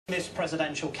This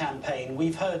presidential campaign,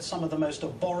 we've heard some of the most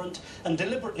abhorrent and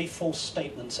deliberately false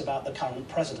statements about the current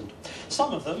president.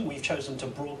 Some of them we've chosen to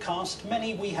broadcast,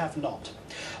 many we have not.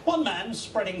 One man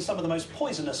spreading some of the most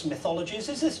poisonous mythologies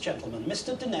is this gentleman,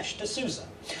 Mr. Dinesh D'Souza.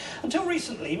 Until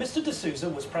recently, Mr. D'Souza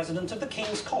was president of the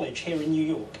King's College here in New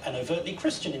York, an overtly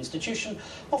Christian institution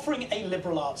offering a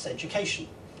liberal arts education.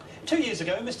 2 years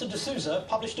ago, Mr. D'Souza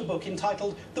published a book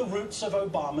entitled The Roots of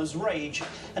Obama's Rage,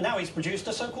 and now he's produced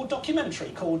a so-called documentary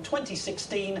called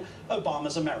 2016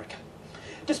 Obama's America.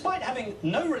 Despite having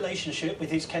no relationship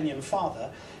with his Kenyan father,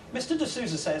 Mr.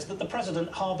 D'Souza says that the president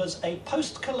harbours a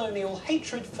post-colonial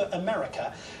hatred for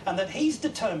America and that he's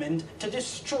determined to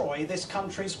destroy this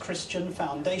country's Christian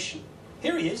foundation.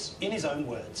 Here he is in his own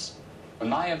words. In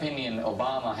my opinion,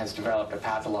 Obama has developed a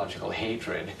pathological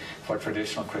hatred for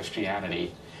traditional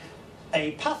Christianity.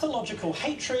 A pathological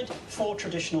hatred for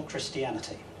traditional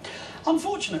Christianity.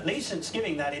 Unfortunately, since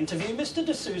giving that interview, Mr.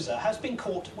 D'Souza has been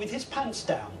caught with his pants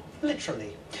down,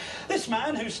 literally. This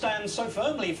man, who stands so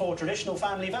firmly for traditional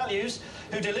family values,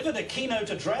 who delivered a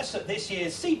keynote address at this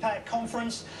year's CPAC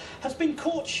conference, has been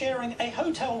caught sharing a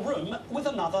hotel room with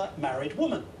another married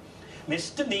woman, Miss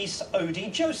Denise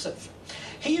Odie Joseph.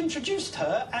 He introduced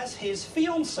her as his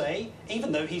fiancée,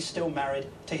 even though he's still married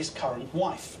to his current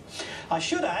wife. I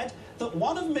should add that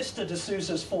one of Mr.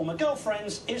 D'Souza's former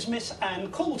girlfriends is Miss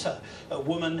Ann Coulter, a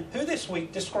woman who this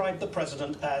week described the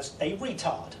president as a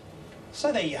retard.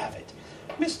 So there you have it.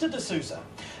 Mr. D'Souza,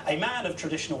 a man of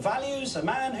traditional values, a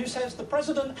man who says the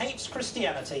president hates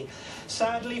Christianity,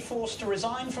 sadly forced to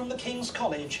resign from the King's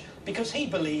College because he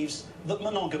believes that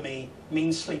monogamy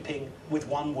means sleeping with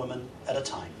one woman at a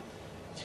time.